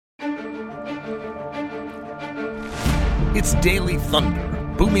It's Daily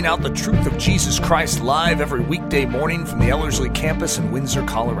Thunder, booming out the truth of Jesus Christ live every weekday morning from the Ellerslie campus in Windsor,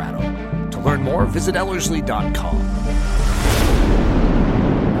 Colorado. To learn more, visit Ellerslie.com.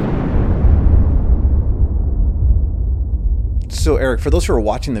 So, Eric, for those who are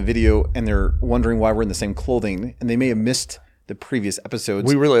watching the video and they're wondering why we're in the same clothing, and they may have missed the previous episodes.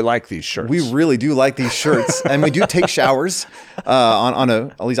 We really like these shirts. We really do like these shirts, and we do take showers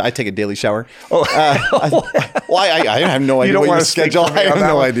at least I take a daily shower. I have no idea what your schedule. I have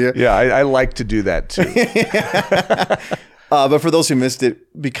no idea. Yeah, I like to do that too. But for those who missed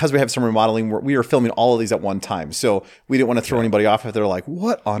it, because we have some remodeling, we are filming all of these at one time. So we didn't want to throw anybody off if they're like,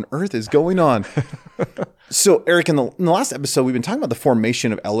 what on earth is going on? So, Eric, in the last episode, we've been talking about the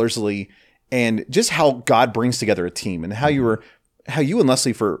formation of Ellerslie and just how God brings together a team, and how you and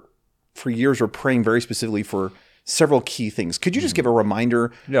Leslie for years were praying very specifically for several key things. Could you just give a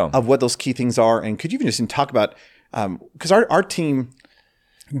reminder of what those key things are? And could you even just talk about, because our team,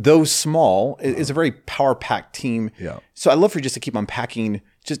 though small, is a very power-packed team. Yeah. So I'd love for you just to keep unpacking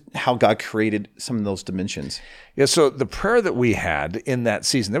just how God created some of those dimensions. Yeah, so the prayer that we had in that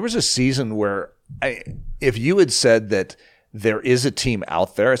season, there was a season where if you had said that there is a team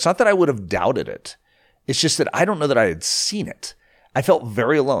out there, it's not that I would have doubted it. It's just that I don't know that I had seen it. I felt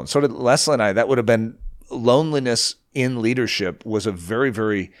very alone. So did Leslie and I. That would have been loneliness in leadership was a very,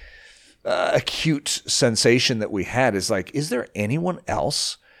 very acute sensation that we had. Is like, is there anyone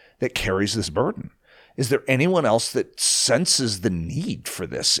else that carries this burden? Is there anyone else that senses the need for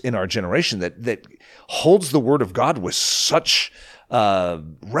this in our generation, that holds the word of God with such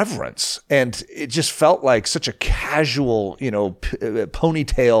reverence? And it just felt like such a casual,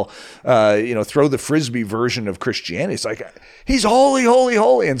 ponytail, throw the frisbee version of Christianity. It's like, he's holy, holy,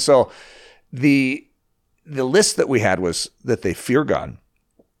 holy. And so the list that we had was that they fear God,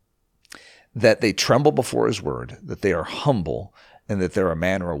 that they tremble before his word, that they are humble, and that they're a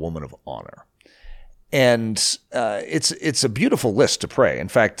man or a woman of honor. And it's a beautiful list to pray. In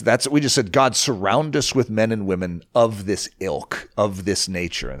fact, we just said, God, surround us with men and women of this ilk, of this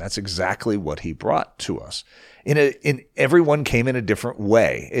nature. And that's exactly what he brought to us. Everyone came in a different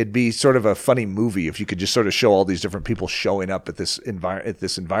way. It'd be sort of a funny movie if you could just sort of show all these different people showing up at this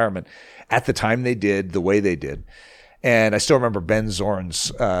environment at the time they did, the way they did. And I still remember Ben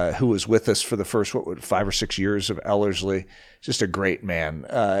Zorns, who was with us for the first 5 or 6 years of Ellerslie, just a great man.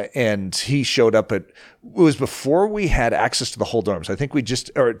 And he showed up it was before we had access to the whole dorms. I think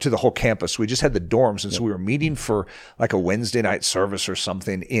to the whole campus. We just had the dorms. And so we were meeting for like a Wednesday night service or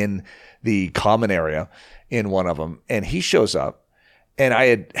something in the common area in one of them. And he shows up. And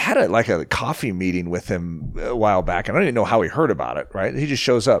I had a coffee meeting with him a while back. And I don't even know how he heard about it, right? He just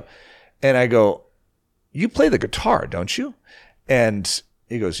shows up. And I go, you play the guitar, don't you? And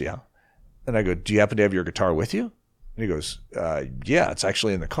he goes, yeah. And I go, do you happen to have your guitar with you? And he goes, yeah, it's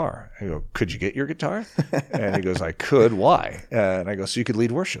actually in the car. I go, could you get your guitar? And he goes, I could. Why? And I go, so you could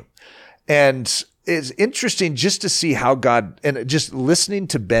lead worship. And it's interesting just to see how God, and just listening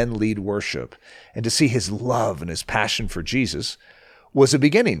to Ben lead worship and to see his love and his passion for Jesus was a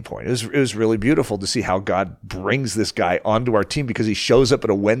beginning point. It was really beautiful to see how God brings this guy onto our team, because he shows up at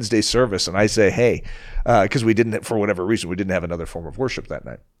a Wednesday service and I say, hey, because for whatever reason, we didn't have another form of worship that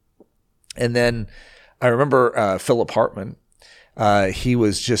night. And then I remember Philip Hartman. He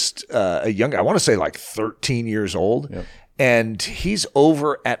was just a young guy, I want to say like 13 years old. Yep. And he's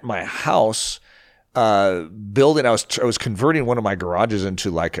over at my house building. I was converting one of my garages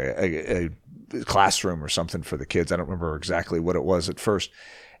into like a classroom or something for the kids. I don't remember exactly what it was at first.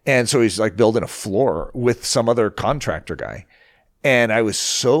 And so he's like building a floor with some other contractor guy. And I was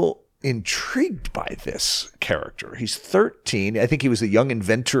so intrigued by this character. He's 13. I think he was the young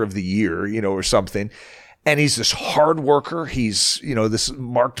inventor of the year, or something. And he's this hard worker. He's, this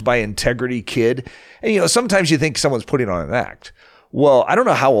marked by integrity kid. And, sometimes you think someone's putting on an act. Well, I don't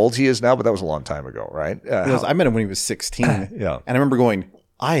know how old he is now, but that was a long time ago, right? I met him when he was 16. Yeah. And I remember going,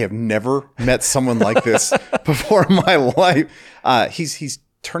 I have never met someone like this before in my life. He's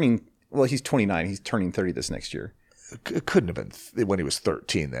 29. He's turning 30 this next year. It couldn't have been when he was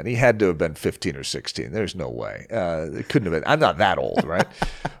 13 then. He had to have been 15 or 16. There's no way. It couldn't have been. I'm not that old, right?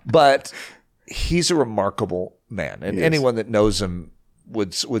 But he's a remarkable man. And anyone that knows him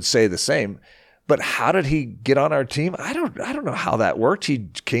would say the same. But how did he get on our team? I don't know how that worked. He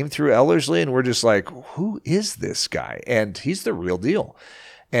came through Ellerslie and we're just like, who is this guy? And he's the real deal.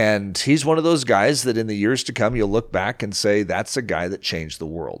 And he's one of those guys that in the years to come, you'll look back and say, that's a guy that changed the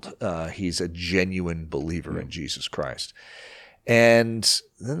world. He's a genuine believer in Jesus Christ. And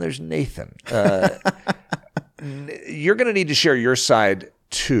then there's Nathan. You're going to need to share your side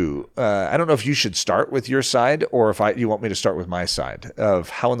too. I don't know if you should start with your side or if you want me to start with my side of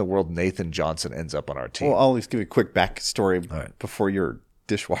how in the world Nathan Johnson ends up on our team. Well, I'll just give you a quick backstory before your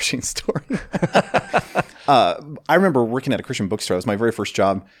dishwashing story. I remember working at a Christian bookstore. It was my very first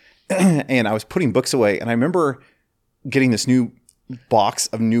job. And I was putting books away. And I remember getting this new box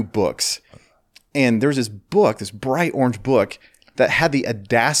of new books. And there's this book, this bright orange book that had the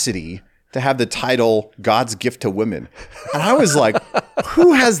audacity to have the title God's Gift to Women. And I was like,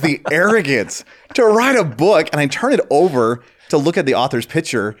 who has the arrogance to write a book? And I turn it over to look at the author's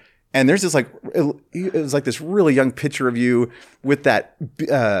picture. And there's this it was like this really young picture of you with that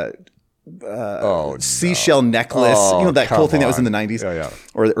seashell necklace, that cool thing that was in the 90s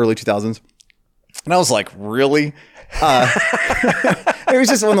or the early 2000s. And I was like, really? It was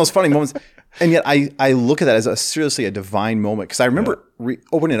just one of those funny moments. And yet I look at that as seriously a divine moment because I remember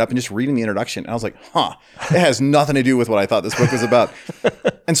opening it up and just reading the introduction. And I was like, it has nothing to do with what I thought this book was about.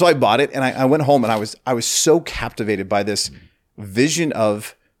 And so I bought it and I went home and I was so captivated by this vision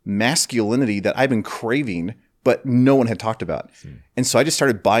of masculinity that I've been craving, but no one had talked about. And so I just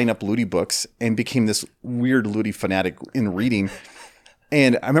started buying up Ludy books and became this weird Ludy fanatic in reading.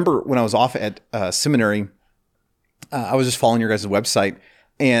 And I remember when I was off at seminary, I was just following your guys' website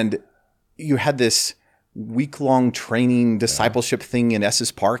and you had this week-long training discipleship thing in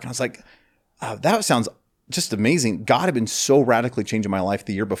Estes Park. And I was like, that sounds just amazing. God had been so radically changing my life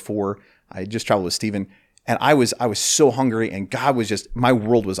the year before. I just traveled with Stephen. And I was so hungry and God was just, my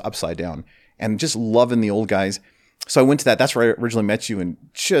world was upside down and just loving the old guys. So I went to that. That's where I originally met you. And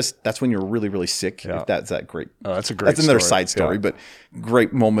just, that's when you were really, really sick. Yeah. If that's that great. Oh, that's a great That's another side story, but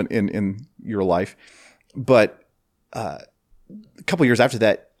great moment in your life. But a couple of years after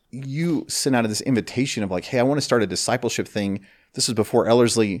that, you sent out this invitation of like, hey, I want to start a discipleship thing. This was before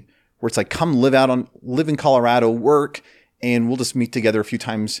Ellerslie, where it's like, come live in Colorado, work, and we'll just meet together a few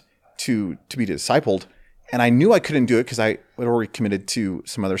times to be discipled. And I knew I couldn't do it because I had already committed to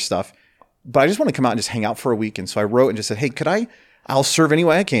some other stuff, but I just want to come out and just hang out for a week. And so I wrote and just said, hey, I'll serve any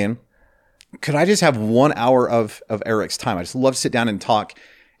way I can. Could I just have 1 hour of Eric's time? I just love to sit down and talk.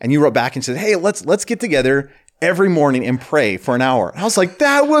 And you wrote back and said, hey, let's get together every morning and pray for an hour. And I was like,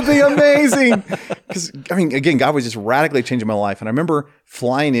 that would be amazing. Because, I mean, again, God was just radically changing my life. And I remember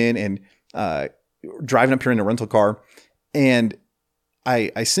flying in and driving up here in a rental car. And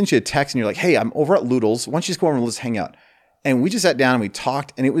I sent you a text and you're like, hey, I'm over at Ludl's. Why don't you just go over and let's hang out? And we just sat down and we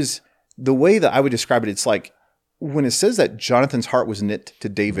talked. And it was the way that I would describe it. It's like when it says that Jonathan's heart was knit to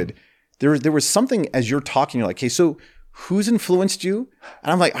David, there was something as you're talking, you're like, hey, so who's influenced you?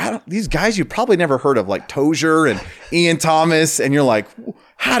 And I'm like, these guys you probably never heard of, like Tozier and Ian Thomas. And you're like,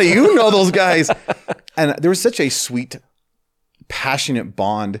 how do you know those guys? And there was such a sweet, passionate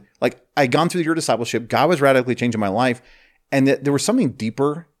bond. Like I'd gone through your discipleship. God was radically changing my life. And there was something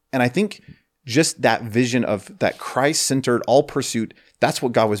deeper. And I think just that vision of that Christ-centered all pursuit, that's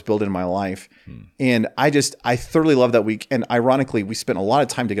what God was building in my life. And I thoroughly loved that week. And ironically, we spent a lot of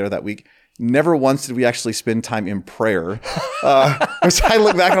time together that week. Never once did we actually spend time in prayer. Which I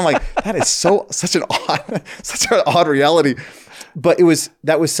look back and I'm like, that is such an odd reality. But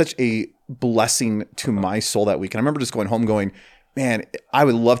that was such a blessing to my soul that week. And I remember just going home going, man, I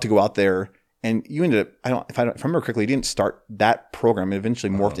would love to go out there. And you ended up, if I remember correctly, you didn't start that program. It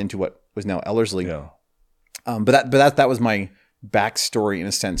eventually morphed into what was now Ellerslie. Yeah. But that was my backstory in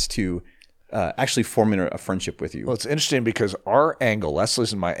a sense to actually forming a friendship with you. Well, it's interesting because our angle,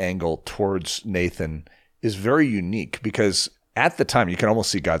 Leslie's and my angle towards Nathan is very unique because at the time, you can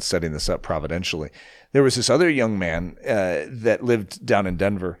almost see God setting this up providentially. There was this other young man that lived down in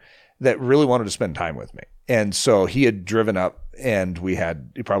Denver that really wanted to spend time with me. And so he had driven up and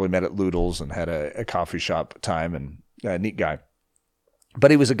he probably met at Ludl's and had a coffee shop time and a neat guy.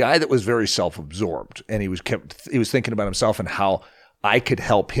 But he was a guy that was very self-absorbed and he was thinking about himself and how I could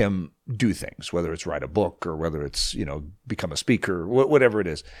help him do things, whether it's write a book or whether it's, become a speaker, whatever it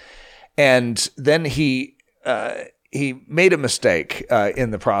is. And then he made a mistake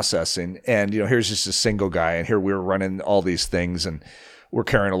in the processing. And, here's just a single guy. And here we're running all these things and we're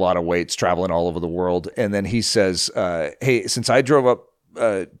carrying a lot of weights, traveling all over the world. And then he says, hey, since I drove up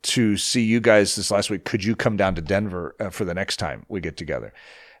to see you guys this last week, could you come down to Denver for the next time we get together?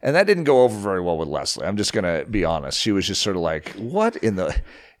 And that didn't go over very well with Leslie. I'm just going to be honest. She was just sort of like, what in the...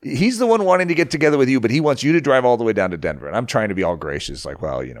 He's the one wanting to get together with you, but he wants you to drive all the way down to Denver. And I'm trying to be all gracious, like,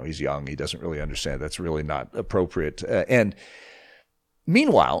 well, he's young. He doesn't really understand. That's really not appropriate. And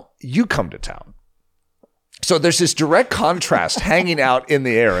meanwhile, you come to town. So there's this direct contrast hanging out in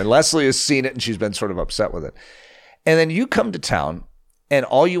the air. And Leslie has seen it and she's been sort of upset with it. And then you come to town and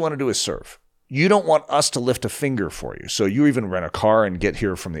all you want to do is serve. You don't want us to lift a finger for you. So you even rent a car and get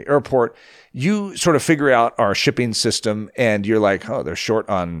here from the airport. You sort of figure out our shipping system and you're like, oh, they're short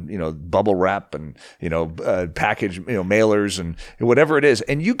on, bubble wrap and, package, mailers and whatever it is.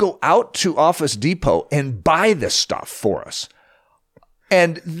 And you go out to Office Depot and buy this stuff for us.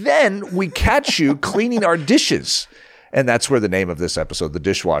 And then we catch you cleaning our dishes. And that's where the name of this episode, The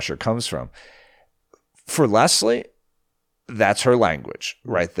Dishwasher, comes from. For Leslie, that's her language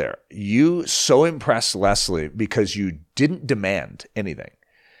right there. You so impressed Leslie because you didn't demand anything.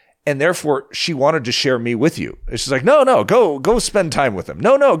 And therefore, she wanted to share me with you. She's like, no, go spend time with them.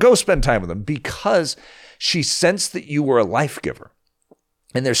 No, go spend time with them. Because she sensed that you were a life giver.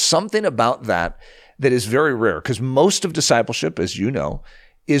 And there's something about that is very rare. Because most of discipleship, as you know,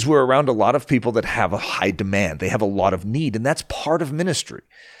 is we're around a lot of people that have a high demand. They have a lot of need. And that's part of ministry.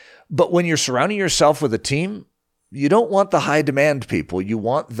 But when you're surrounding yourself with a team, you don't want the high demand people. You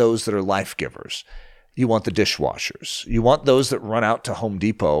want those that are life givers. You want the dishwashers. You want those that run out to Home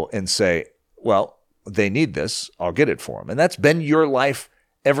Depot and say, well, they need this. I'll get it for them. And that's been your life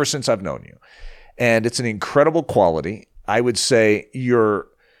ever since I've known you. And it's an incredible quality. I would say you're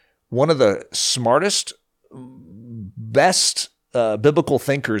one of the smartest, best biblical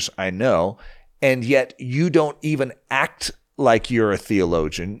thinkers I know. And yet you don't even act like you're a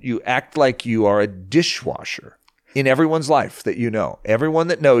theologian. You act like you are a dishwasher in everyone's life that you know. Everyone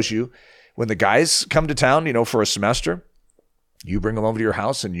that knows you, when the guys come to town, for a semester, you bring them over to your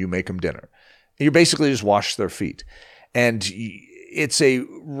house and you make them dinner. And you basically just wash their feet. And it's a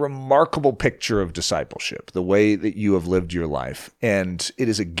remarkable picture of discipleship, the way that you have lived your life. And it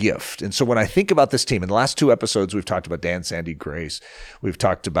is a gift. And so when I think about this team, in the last 2 episodes, we've talked about Dan, Sandy, Grace. We've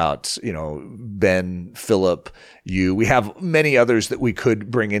talked about, Ben, Philip, you. We have many others that we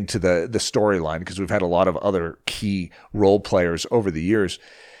could bring into the storyline because we've had a lot of other key role players over the years.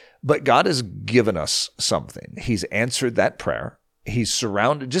 But God has given us something. He's answered that prayer. He's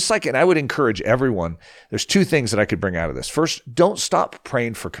surrounded, just like, and I would encourage everyone, there's 2 things that I could bring out of this. First, don't stop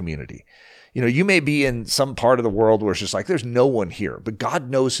praying for community. You may be in some part of the world where it's just like, there's no one here, but God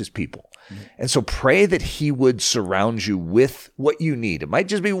knows his people. Mm-hmm. And so pray that he would surround you with what you need. It might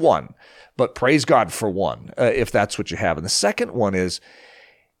just be one, but praise God for one, if that's what you have. And the second one is,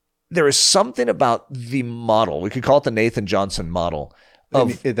 there is something about the model. We could call it the Nathan Johnson model.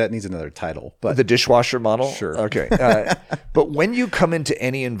 That needs another title, but the dishwasher model. Sure. Okay. But when you come into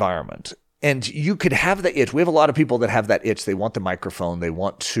any environment, and you could have the itch. We have a lot of people that have that itch. They want the microphone. They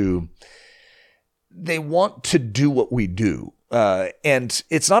want to do what we do. And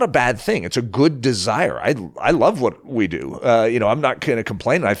it's not a bad thing. It's a good desire. I love what we do. I'm not going to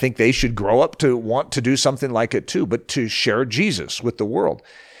complain. I think they should grow up to want to do something like it too, but to share Jesus with the world.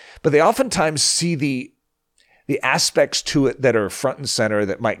 But they oftentimes see the aspects to it that are front and center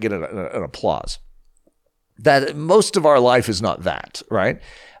that might get an applause. That most of our life is not that, right?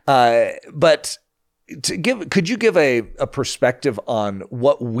 But could you give a perspective on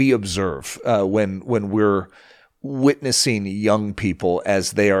what we observe when we're witnessing young people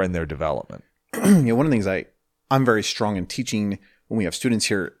as they are in their development? One of the things I'm very strong in teaching when we have students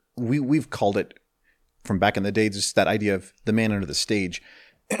here, we've called it from back in the day, just that idea of the man under the stage,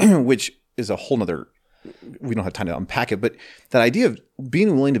 which is a whole nother, we don't have time to unpack it, but that idea of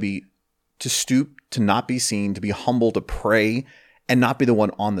being willing to stoop, to not be seen, to be humble, to pray, and not be the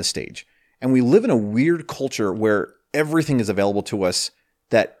one on the stage. And we live in a weird culture where everything is available to us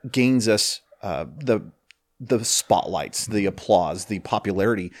that gains us the spotlights, the applause, the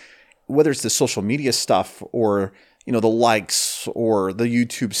popularity, whether it's the social media stuff or the likes or the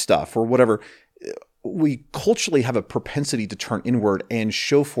YouTube stuff or whatever. We culturally have a propensity to turn inward and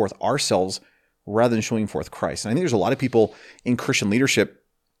show forth ourselves rather than showing forth Christ. And I think there's a lot of people in Christian leadership,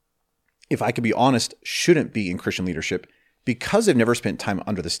 if I could be honest, shouldn't be in Christian leadership because they've never spent time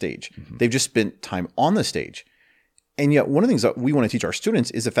under the stage. Mm-hmm. They've just spent time on the stage. And yet one of the things that we want to teach our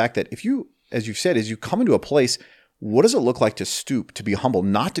students is the fact that if you, as you've said, as you come into a place, what does it look like to stoop, to be humble,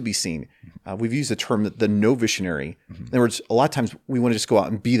 not to be seen? We've used the term the no visionary. Mm-hmm. In other words, a lot of times we want to just go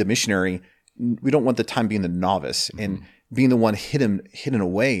out and be the missionary. We don't want the time being the novice and being the one hidden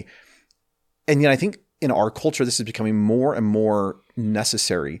away. And yet I think in our culture, this is becoming more and more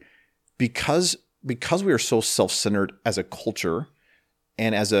necessary because we are so self-centered as a culture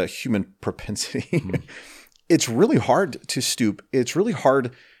and as a human propensity. It's really hard to stoop. It's really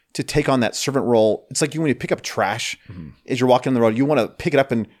hard to take on that servant role. It's like when you pick up trash as you're walking on the road, you want to pick it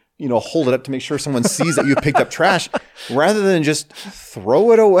up and hold it up to make sure someone sees that you picked up trash rather than just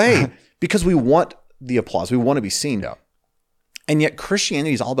throw it away because we want the applause. We want to be seen. Yeah. And yet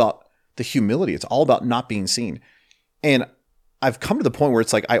Christianity is all about the humility. It's all about not being seen. And I've come to the point where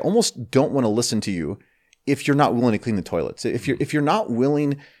it's like I almost don't want to listen to you if you're not willing to clean the toilets. If you're not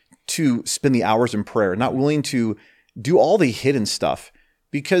willing to spend the hours in prayer, not willing to do all the hidden stuff,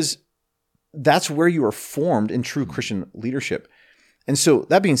 because that's where you are formed in true Christian leadership. And so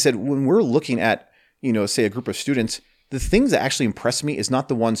that being said, when we're looking at, say a group of students, the things that actually impress me is not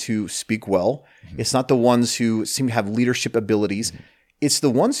the ones who speak well. It's not the ones who seem to have leadership abilities. It's the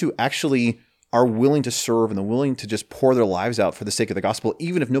ones who actually are willing to serve and they're willing to just pour their lives out for the sake of the gospel,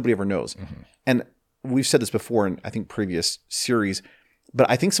 even if nobody ever knows. And we've said this before in, I think, previous series, but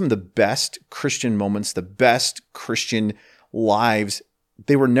I think some of the best Christian moments, the best Christian lives,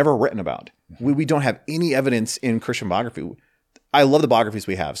 they were never written about. We don't have any evidence in Christian biography. I love the biographies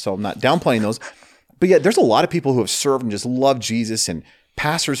we have, so I'm not downplaying those. But yet there's a lot of people who have served and just loved Jesus, and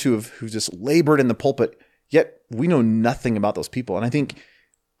pastors who just labored in the pulpit, yet we know nothing about those people. And I think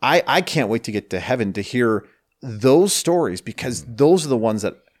I can't wait to get to heaven to hear those stories, because those are the ones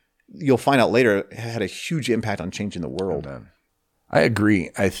that you'll find out later had a huge impact on changing the world. I agree.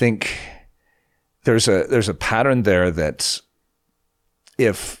 I think there's a pattern there that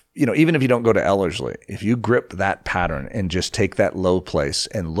even if you don't go to Ellerslie, if you grip that pattern and just take that low place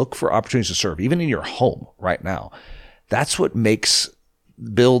and look for opportunities to serve, even in your home right now, that's what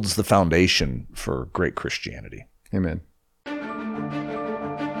builds the foundation for great Christianity. Amen.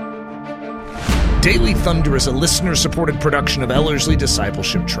 Daily Thunder is a listener-supported production of Ellerslie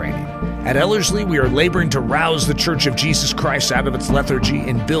Discipleship Training. At Ellerslie, we are laboring to rouse the Church of Jesus Christ out of its lethargy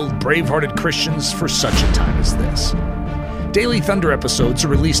and build brave-hearted Christians for such a time as this. Daily Thunder episodes are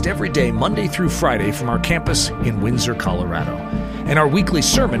released every day, Monday through Friday, from our campus in Windsor, Colorado. And our weekly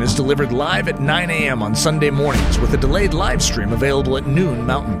sermon is delivered live at 9 a.m. on Sunday mornings, with a delayed live stream available at noon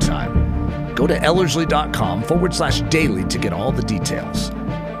Mountain Time. Go to ellerslie.com/daily to get all the details.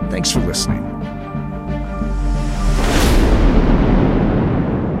 Thanks for listening.